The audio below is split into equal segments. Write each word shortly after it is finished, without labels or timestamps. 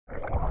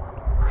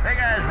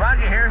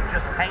Roger here,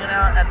 just hanging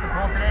out at the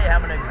pool today,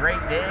 having a great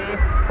day.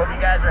 Hope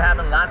you guys are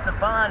having lots of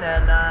fun,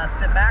 and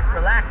sit back,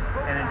 relax,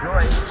 and enjoy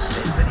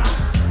today's video.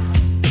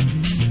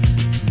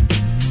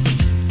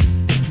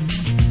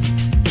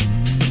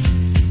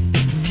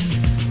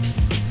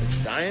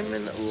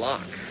 Diamond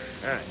lock.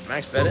 All right,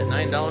 max bet it,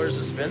 $9 a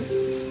spin.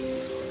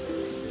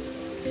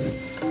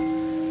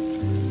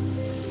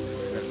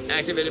 I've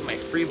activated my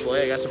free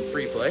play. I got some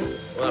free play.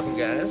 Welcome,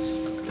 guys.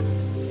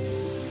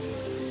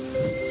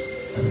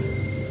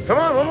 Come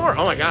on, one more.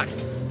 Oh my god.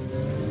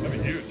 That'd be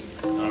huge.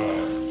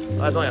 Oh,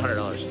 that's only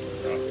 $100.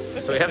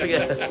 So we have to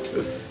get.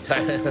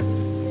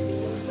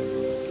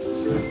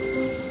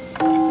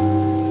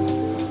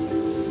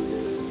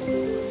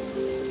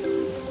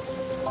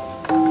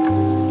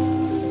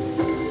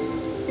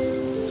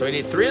 So we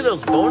need 3 of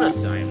those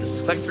bonus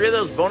times. Collect 3 of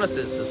those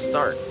bonuses to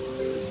start.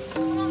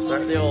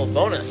 Start the old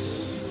bonus.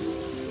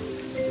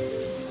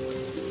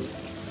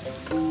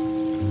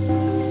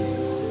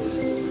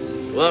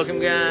 Welcome,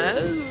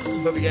 guys.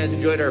 Hope you guys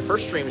enjoyed our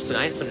first streams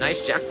tonight. Some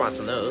nice jackpots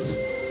on those.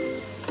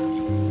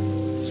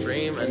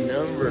 Stream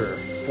number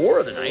 4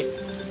 of the night.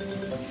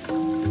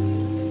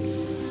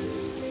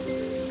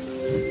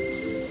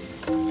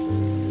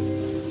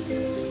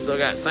 Still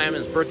got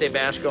Simon's birthday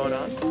bash going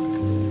on.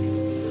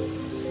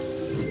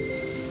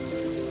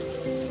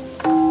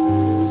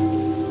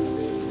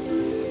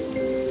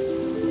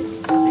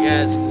 If you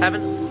guys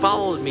haven't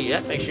followed me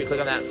yet, make sure you click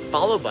on that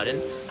follow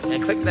button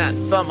and click that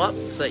thumb up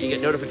so that you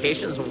get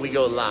notifications when we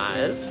go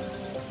live.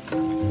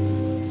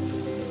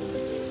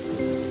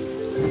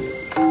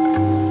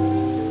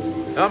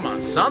 Come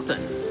on,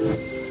 something.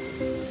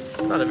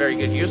 It's not a very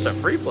good use of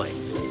free play.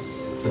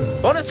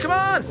 Bonus, come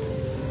on!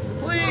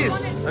 Please!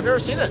 I've never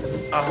seen it.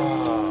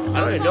 Oh, I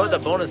don't even know what the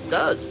bonus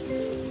does.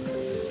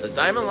 The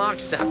Diamond Lock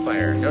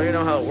Sapphire. I don't even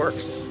know how it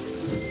works.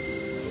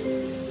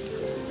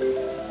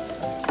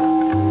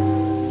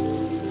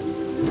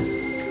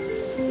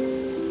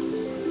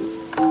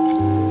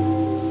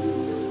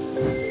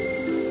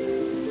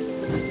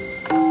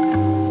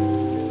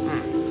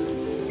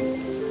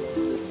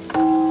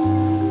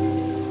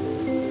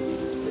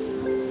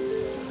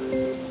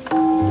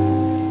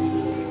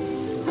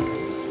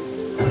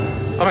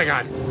 Oh my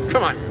god,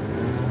 come on.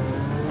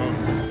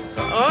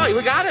 Oh,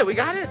 we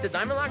got it, the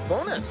Diamond Lock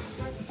bonus.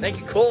 Thank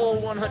you, Cole,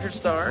 100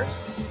 stars.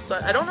 So,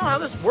 I don't know how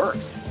this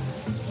works.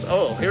 So,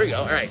 oh, here we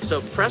go. All right,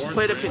 so press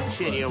play to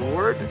continue.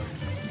 Award.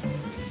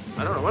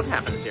 I don't know what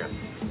happens here.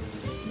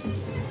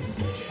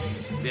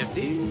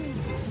 50?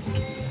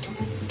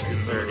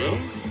 30?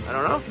 I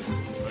don't know.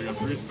 I got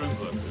 3 spins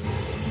left.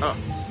 Oh.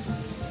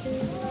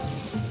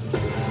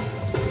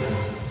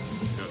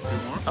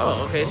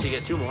 Oh, okay, so you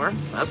get 2 more.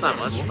 That's not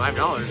much.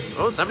 $5.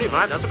 Oh,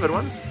 75. That's a good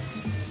one.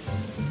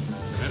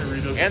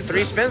 And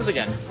 3 spins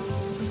again.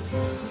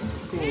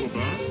 Cool little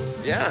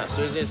bonus. Yeah,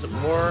 so we need some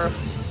more.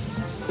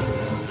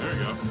 There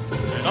you go.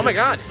 Oh my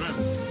god.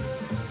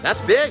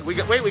 That's big. We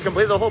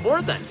completed the whole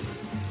board then.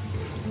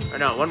 Or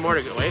no, 1 more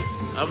to go. Wait.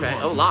 Okay.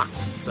 Oh, locked.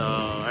 So,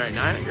 all right,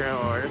 9 grand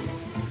order.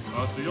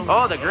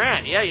 Oh, the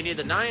grand. Yeah, you need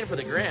the 9 for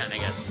the grand, I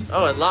guess.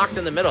 Oh, it locked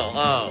in the middle.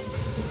 Oh.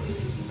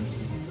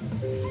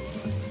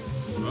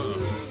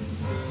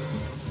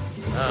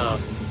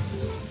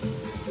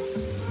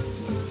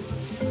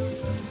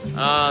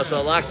 So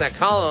it locks that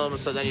column,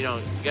 so then you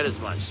don't get as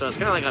much. So it's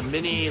kind of like a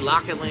mini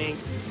lock and link,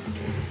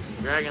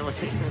 dragon link.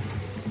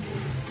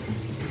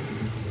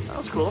 That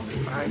was cool. All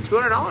right,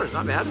 $200,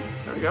 not bad.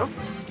 There we go.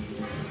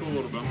 Cool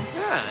little bit.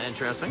 Yeah,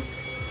 interesting.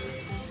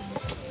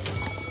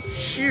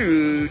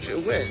 Huge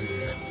win.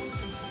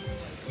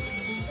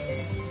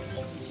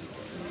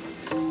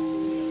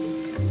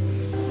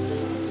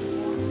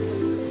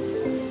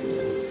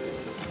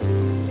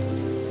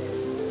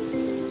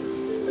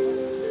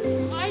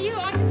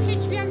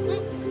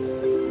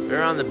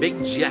 We're on the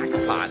Big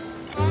Jackpot.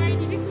 Alright,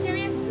 just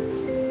curious.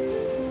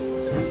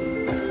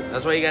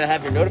 That's why you gotta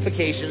have your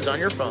notifications on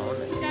your phone.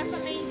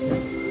 Definitely.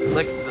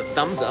 Click the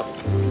thumbs up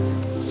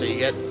so you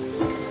get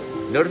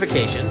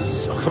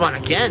notifications. Oh, come on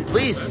again,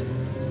 please.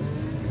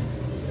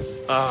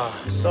 Ah,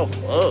 so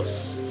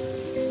close.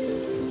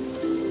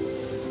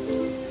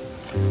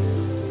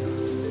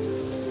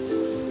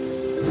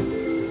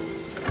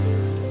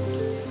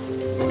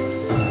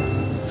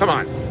 Come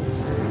on.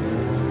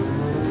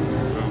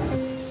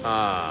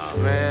 Ah,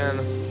 man.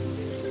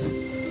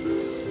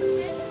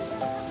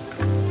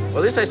 Well,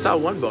 at least I saw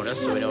 1 bonus,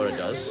 so we know what it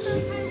does.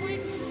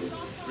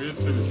 We didn't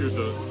see this here,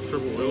 the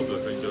triple wheels, I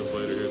think, does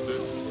later here,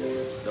 too.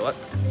 The what?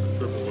 The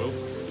triple wheel.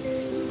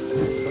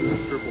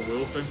 The triple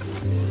wheel thing.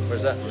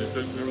 Where's that? They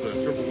said, remember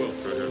the triple wheel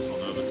right here on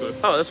the other side?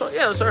 Oh, this one?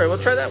 Yeah, that's all right. We'll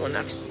try that one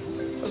next.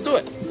 Let's do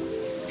it.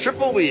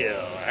 Triple wheel.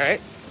 All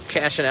right.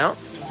 Cashing out.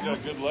 He's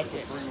got good luck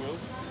with 3 wheels.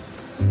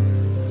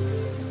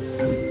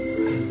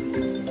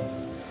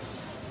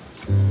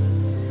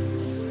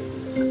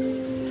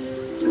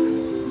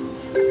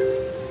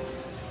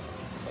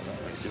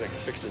 Let me see if I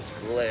can fix this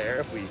glare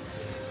if we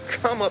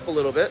come up a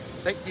little bit.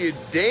 Thank you,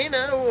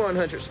 Dana,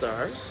 100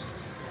 stars.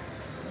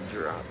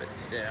 Drop it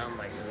down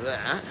like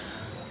that.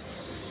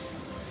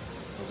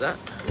 What's that?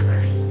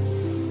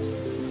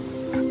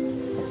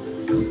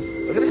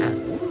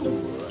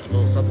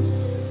 something.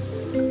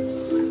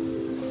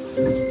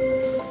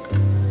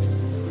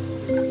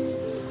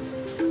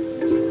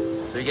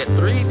 So you get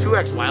 3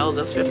 2x wilds,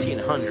 that's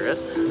 1,500.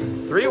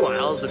 3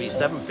 wilds would be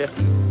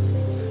 750.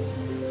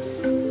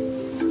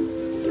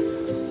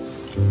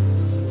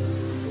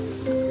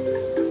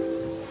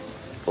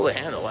 Pull the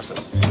handle, watch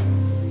this.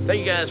 Thank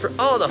you guys for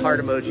all the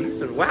heart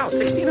emojis. And wow,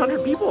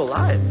 1,600 people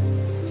alive.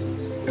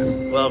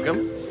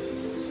 Welcome.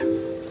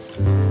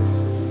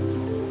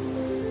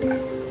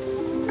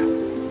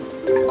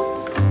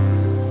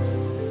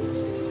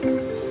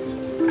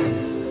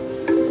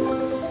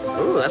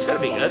 Ooh, that's gotta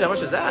be good. How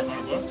much is that?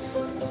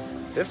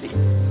 50.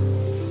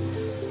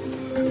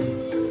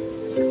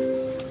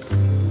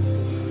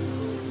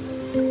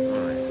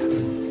 Alright.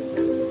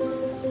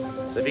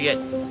 So if you get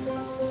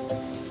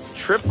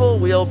triple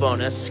wheel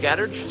bonus,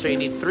 scattered, so you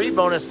need 3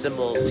 bonus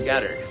symbols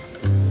scattered.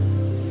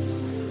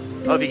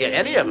 Oh, if you get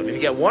any of them, if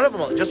you get one of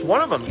them, just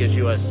one of them gives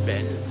you a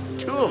spin.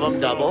 2 of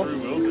them double. 3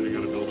 wheels that you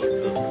gotta build up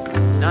to.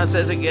 Now it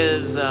says it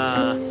gives,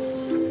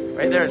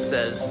 right there it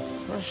says,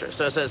 oh, sure.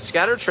 So it says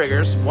scatter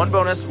triggers, 1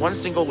 bonus, 1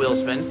 single wheel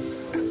spin,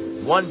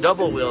 1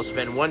 double wheel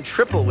spin, 1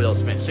 triple wheel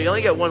spin. So you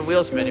only get 1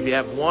 wheel spin. If you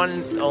have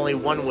only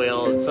one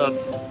wheel, so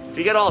if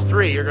you get all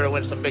 3, you're gonna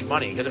win some big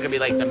money because it's gonna be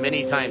like the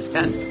mini times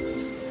 10.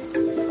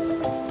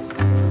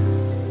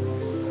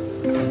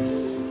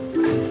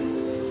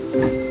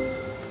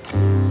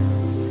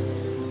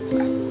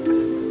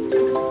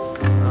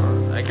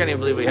 I can't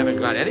even believe we haven't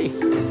got any.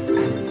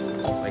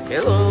 Like,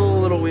 hello,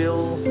 little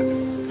wheel.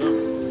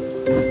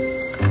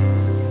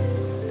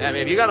 I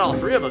mean, if you got all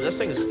 3 of them, this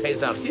thing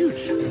pays out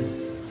huge.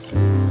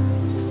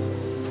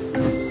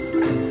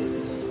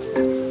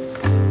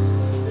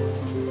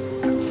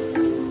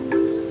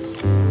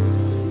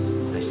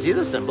 I see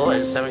the symbol, I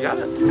just haven't got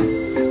it.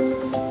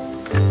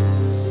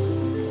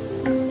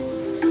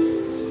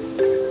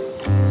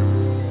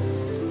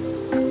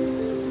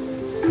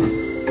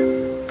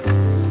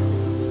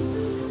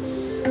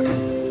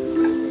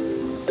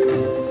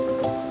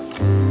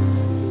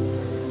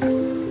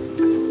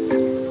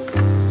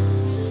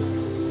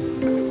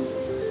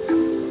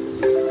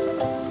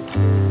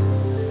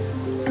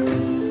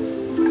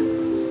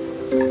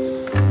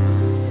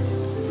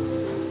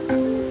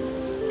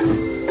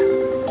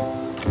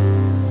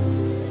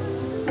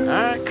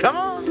 Come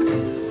on.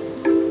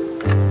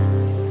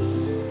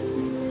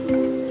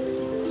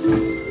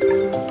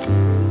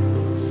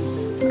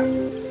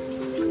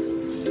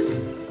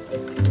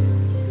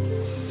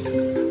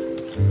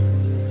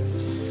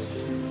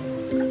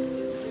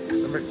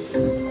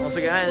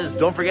 Also, guys,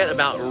 don't forget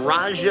about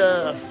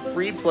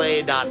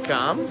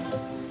RajaFreeplay.com.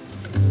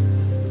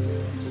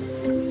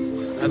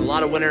 Had a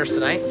lot of winners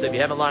tonight, so if you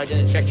haven't logged in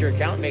and checked your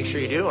account, make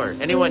sure you do. Or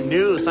anyone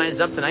new who signs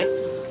up tonight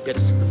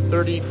gets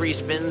 30 free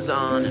spins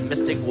on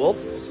Mystic Wolf.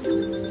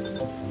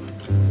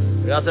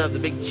 We also have the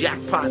Big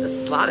Jackpot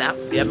slot app.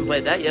 If you haven't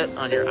played that yet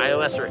on your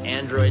iOS or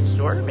Android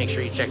store, make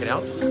sure you check it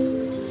out.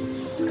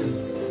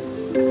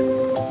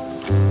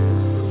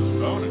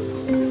 Bonus.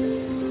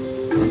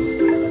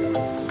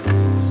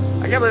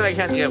 I can't believe I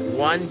can't get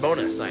 1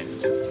 bonus sign.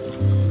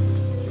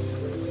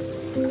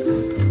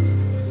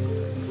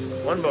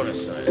 1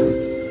 bonus sign.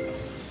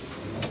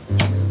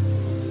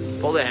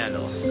 Pull the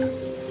handle.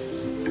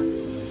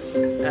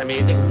 I mean,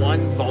 you think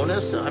 1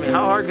 bonus? I mean,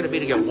 how hard could it be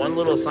to get 1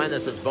 little sign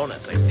that says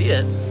bonus? I see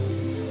it.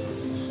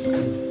 I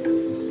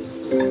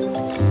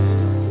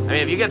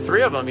mean, if you get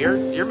 3 of them,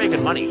 you're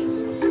making money.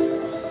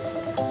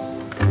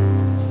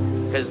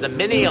 Because the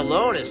mini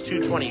alone is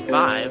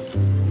 $225.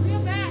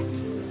 Wheel back.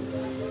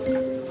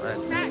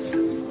 Back.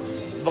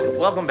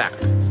 Welcome back.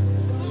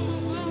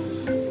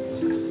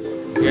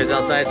 You guys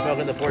outside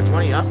smoking the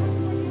 420, huh?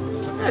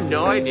 I had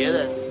no idea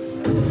that.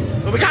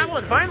 But we got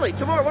one finally.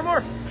 2 more. 1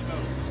 more.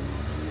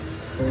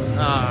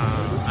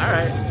 All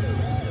right.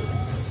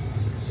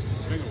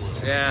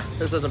 Yeah,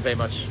 this doesn't pay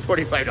much.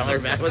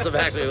 $45 max. What's the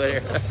max we win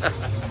here?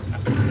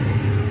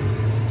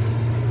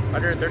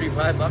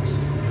 135 bucks.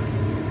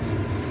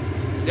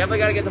 Definitely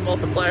got to get the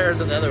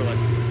multipliers and the other ones.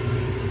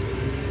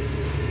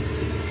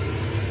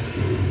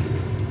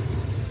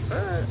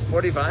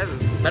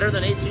 45, better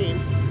than 18.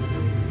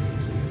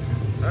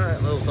 All right,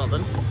 a little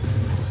something.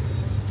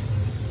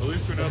 At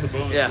least we know the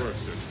bonus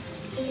works.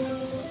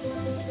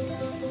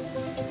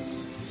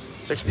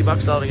 60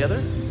 bucks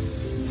altogether.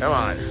 Come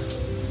on.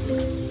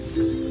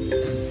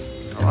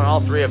 I want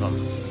all 3 of them.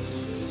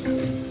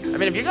 I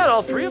mean, if you got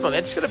all 3 of them,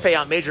 it's going to pay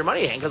out major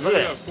money, Hank. Because look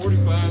at it.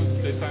 45,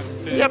 say times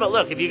 10. Yeah, but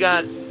look, if you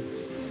got,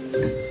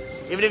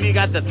 even if you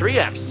got the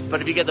 3x,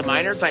 but if you get the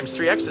minor times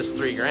 3x is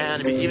 $3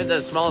 grand. I mean, even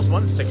the smallest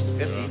one's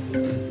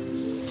 $650.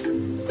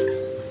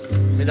 I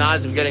mean, the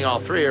odds of getting all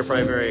 3 are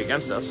probably very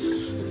against us.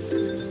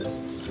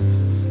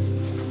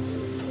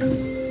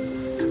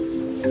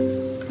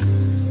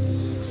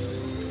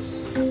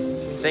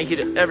 Thank you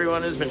to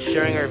everyone who's been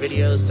sharing our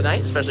videos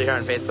tonight, especially here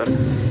on Facebook.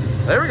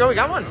 There we go, we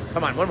got one.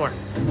 Come on, 1 more.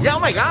 Yeah, oh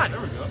my God. There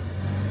we go.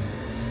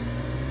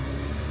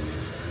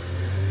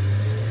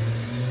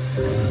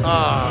 Oh,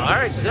 all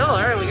right, still.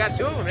 All right, we got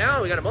 2 of them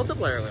now. We got a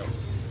multiplier wheel.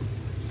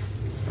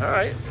 All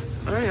right,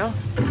 there you go.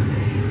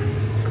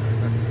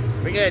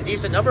 We get a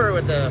decent number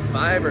with the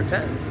 5 or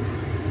 10.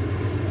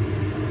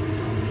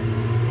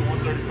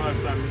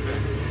 135 times 10.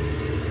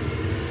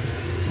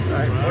 All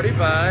right,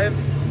 45.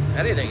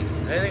 Anything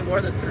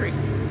more than 3.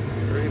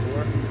 3,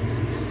 4.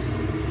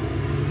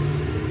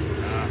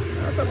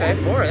 That's okay.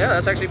 4. Yeah,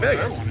 that's actually big.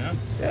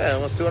 Yeah,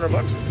 almost 200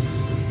 bucks.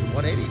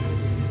 180.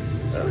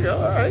 There we go.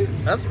 All right,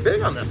 that's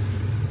big on this.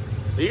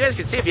 So you guys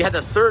can see if you had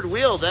the third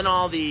wheel, then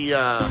all the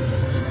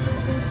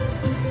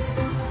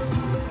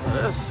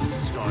this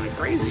is going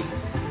crazy.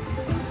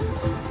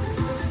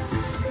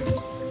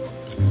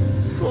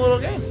 Cool little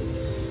game.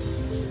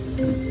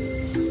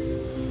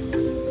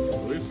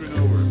 At least we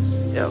know it works.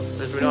 Yeah, at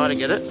least we know how to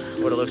get it,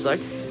 what it looks like.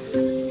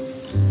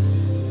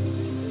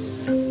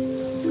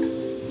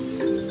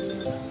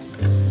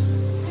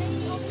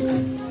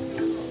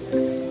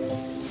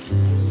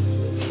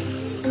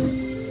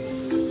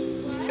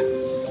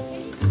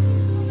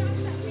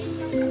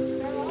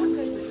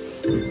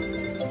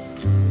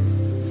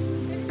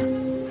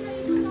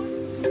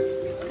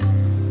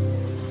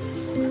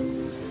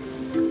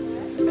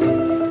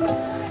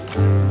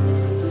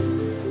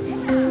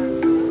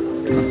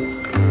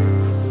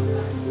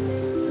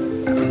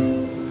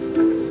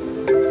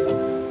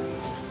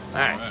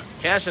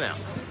 Cashing out.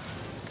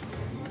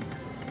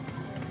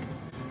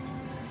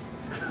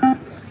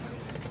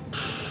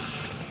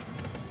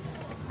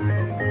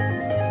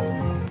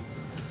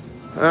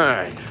 All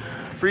right,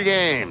 free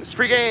games,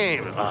 free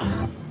game.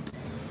 I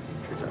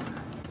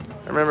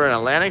remember in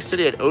Atlantic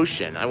City at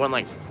Ocean, I won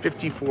like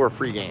 54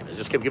 free games. It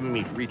just kept giving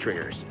me free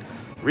triggers.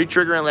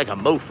 Re-triggering like a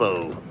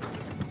mofo.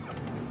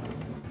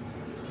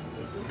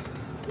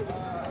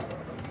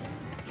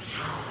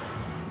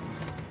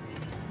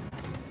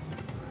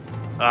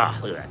 Ah,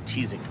 look at that,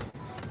 teasing.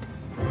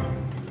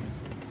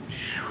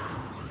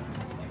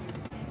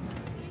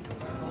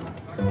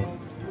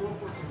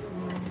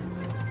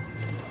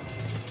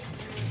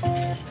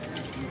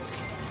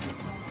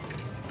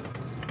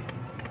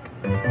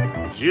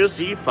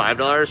 Juicy,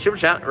 $5 super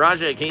chat.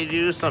 Raja, can you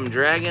do some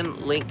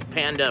Dragon Link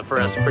Panda for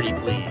us, pretty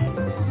please?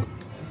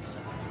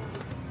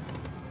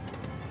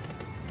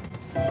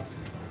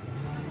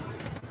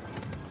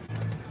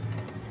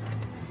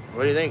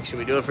 What do you think? Should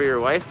we do it for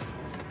your wife?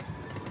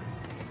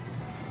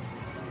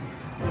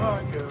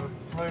 I guess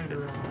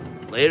later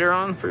on. Later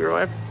on for your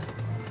wife?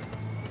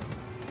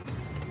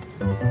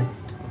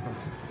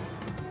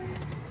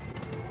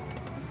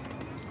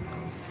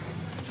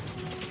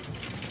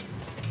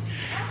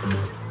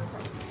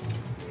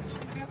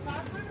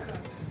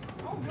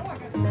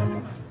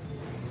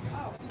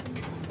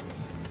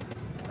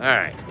 All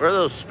right, where are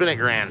those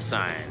spinagram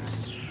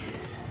signs?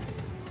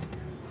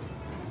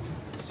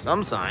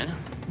 Some sign.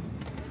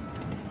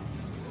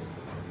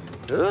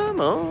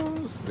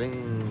 Almost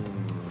thing.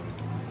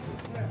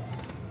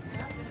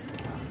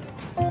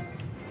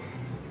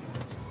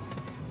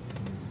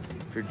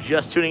 If you're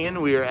just tuning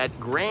in, we are at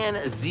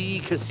Grand Z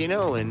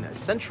Casino in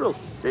Central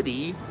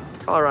City,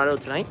 Colorado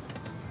tonight.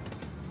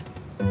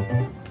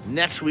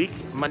 Next week,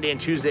 Monday and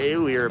Tuesday,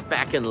 we are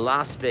back in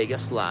Las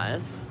Vegas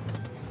live.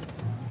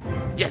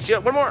 Yes, yeah,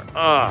 one more.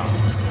 Oh.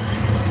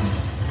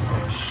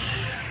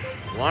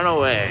 One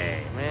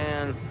away,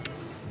 man.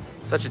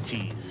 Such a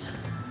tease.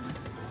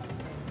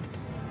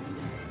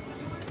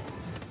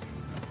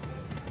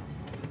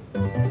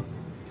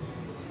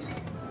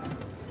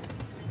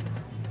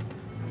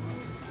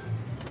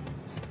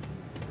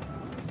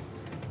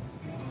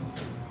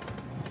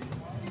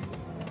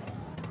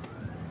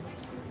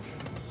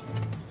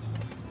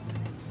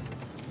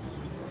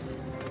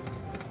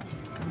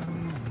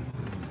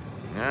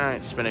 All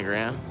right, spin it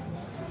around.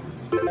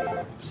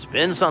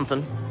 Spin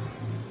something.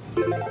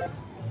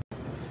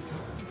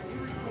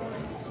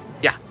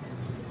 Yeah.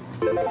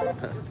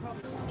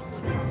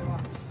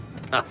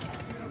 Ah.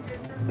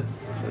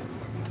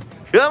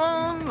 Come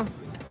on.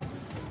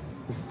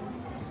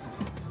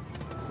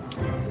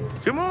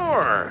 2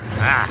 more.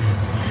 Ah.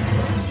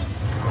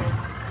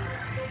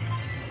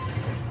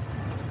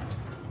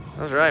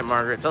 That's right,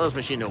 Margaret. Tell this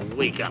machine to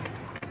wake up.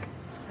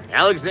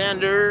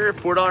 Alexander,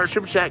 $4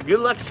 super chat. Good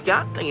luck,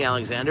 Scott. Thank you,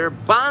 Alexander.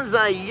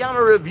 Bonsai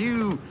Yama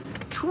Review,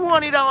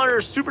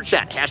 $20 super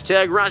chat.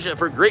 Hashtag Raja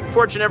for great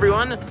fortune,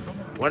 everyone.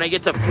 When I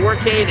get to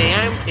 4K,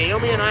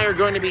 Naomi and I are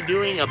going to be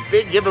doing a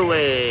big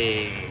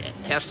giveaway.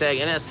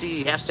 Hashtag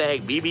NSC,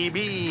 hashtag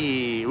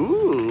BBB.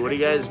 Ooh, what are you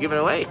guys giving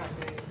away?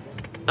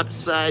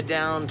 Upside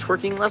down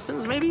twerking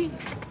lessons, maybe?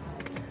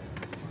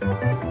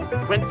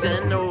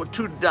 Quentin, no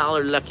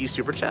 $2 lucky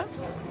super chat.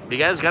 You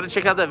guys got to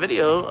check out that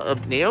video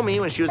of Naomi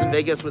when she was in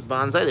Vegas with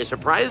Bonsai. They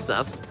surprised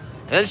us,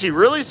 and she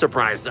really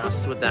surprised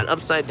us with that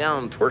upside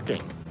down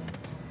twerking.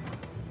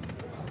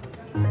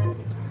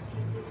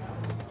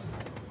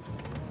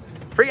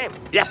 Free game.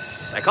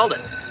 Yes, I called it.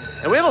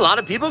 And we have a lot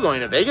of people going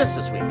to Vegas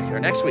this week, or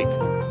next week.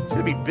 It's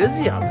going to be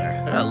busy out there.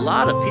 There are a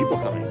lot of people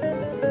coming.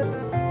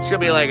 It's going to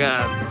be like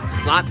a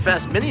slot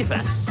fest, mini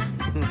fest.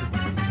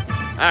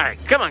 All right,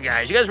 come on,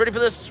 guys. You guys ready for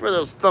this? Where are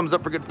those thumbs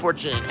up for good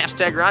fortune?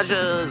 Hashtag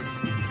Rajas.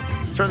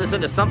 Let's turn this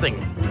into something.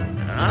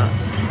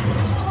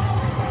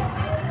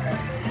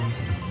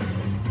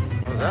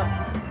 What's that?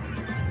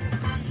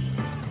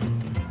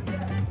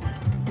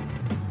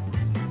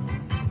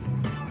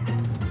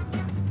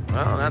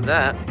 got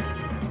that.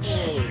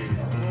 Holy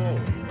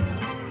moly.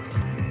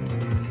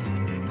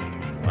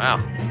 Wow.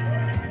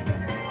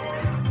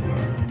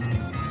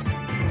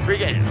 Free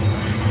game.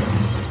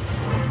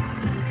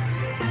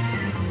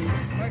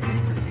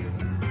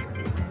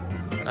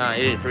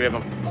 You need 3 of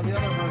them. On the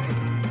other version.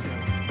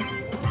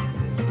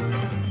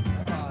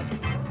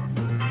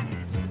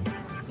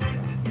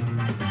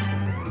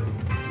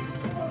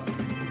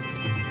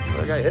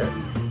 That guy hit.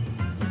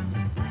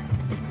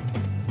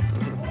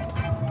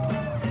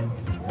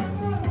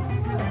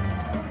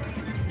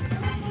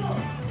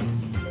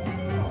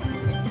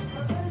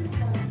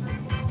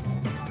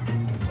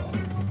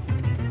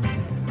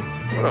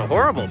 What a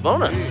horrible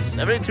bonus.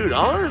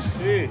 $72?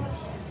 Gee.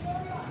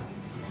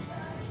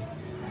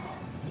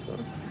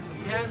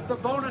 He has the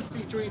bonus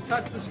feature. You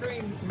touch the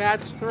screen,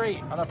 match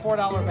 3 on a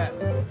 $4 bet.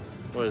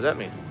 What does that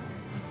mean?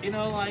 You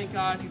know, like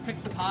you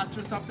pick the pots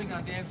or something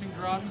on Dancing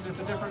Drums. It's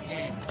a different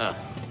game.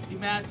 He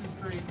matches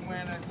 3. You can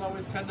win as low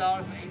as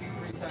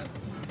 $10.83.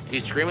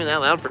 He's screaming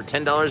that loud for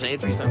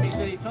 $10.83? He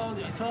said he told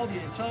you it's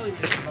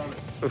a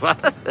bonus.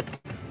 What?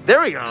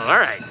 There we go. All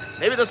right.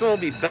 Maybe this one will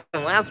be better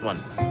than the last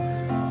one.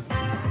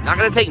 Not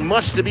going to take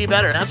much to be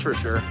better, that's for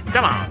sure.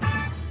 Come on.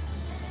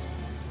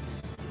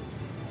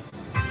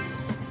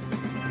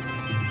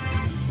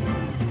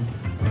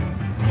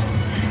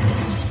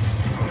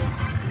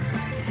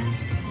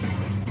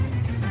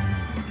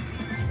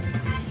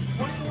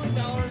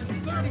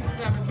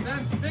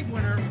 $21.37. Big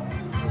winner.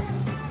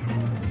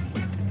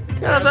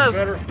 Yeah, that's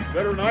better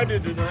than I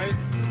did tonight.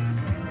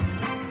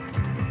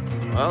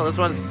 Well, this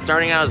one's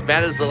starting out as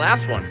bad as the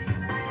last one.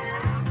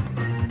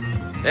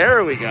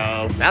 There we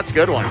go. That's a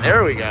good one.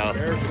 There we go.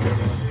 There's a good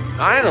one.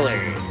 Finally.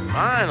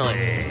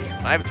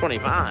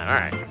 525. All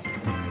right.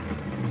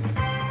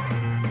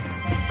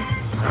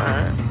 All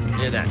right.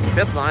 Yeah, that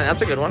 5th line.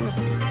 That's a good one.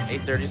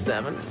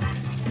 837.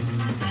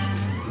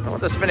 I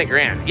want the spin it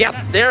grand.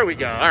 Yes, there we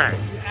go. All right.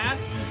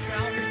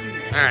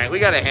 All right, we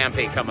got a hand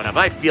pay coming up.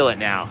 I feel it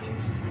now.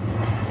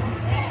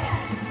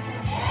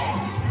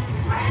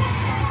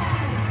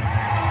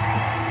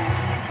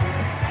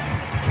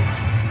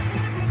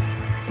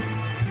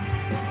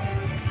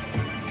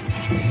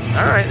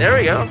 All right, there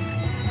we go.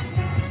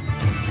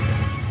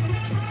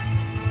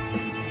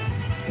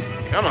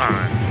 Come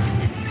on.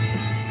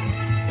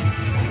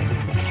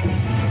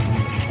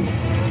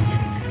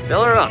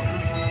 Fill her up.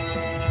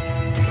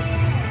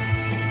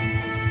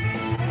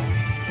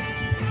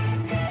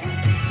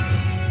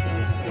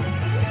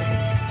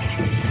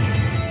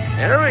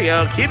 There we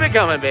go. Keep it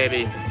coming,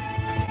 baby.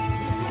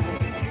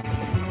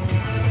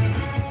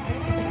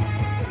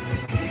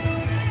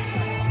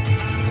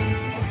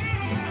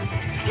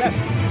 Yes.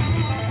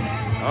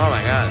 Oh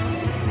my God.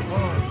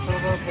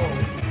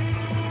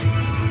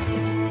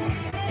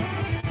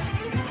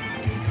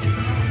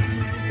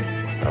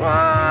 Come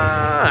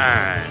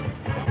on.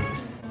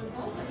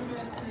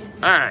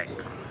 All right.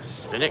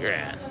 Spin it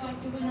grand.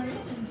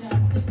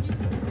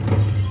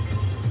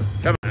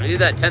 Come on. I need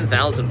that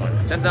 10,000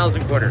 one.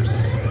 10,000 quarters.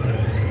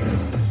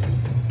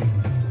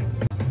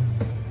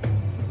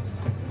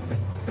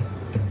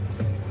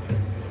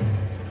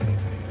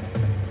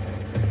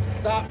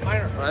 Stop,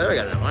 minor. Oh, there we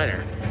go, that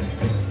minor.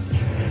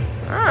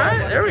 All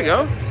right, there we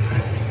go.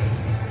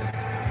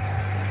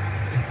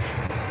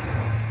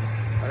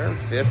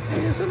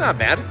 150, is it not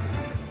bad?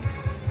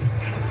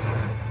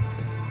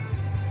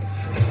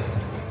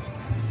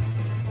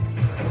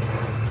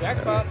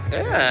 Jackpot.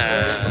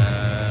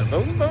 Yeah,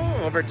 boom,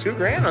 boom, over 2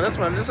 grand on this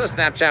one. This is a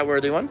Snapchat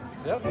worthy one.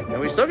 Yep.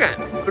 And we still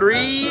got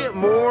 3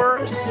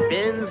 more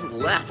spins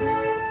left.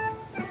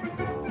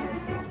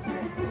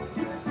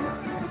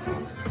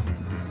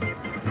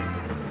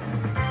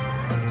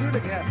 Let's do it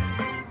again.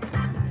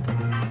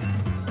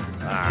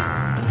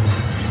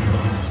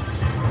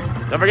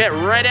 Don't forget,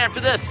 right after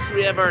this,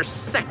 we have our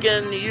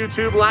 2nd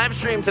YouTube live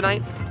stream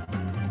tonight.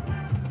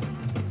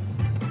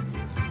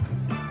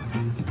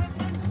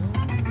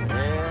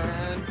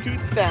 And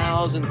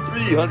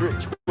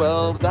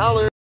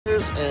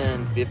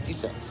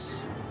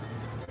 $2,312.50.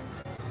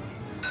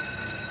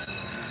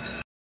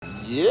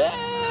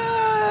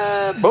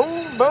 Yeah!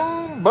 Boom,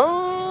 boom,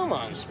 boom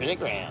on Spin It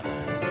Grand.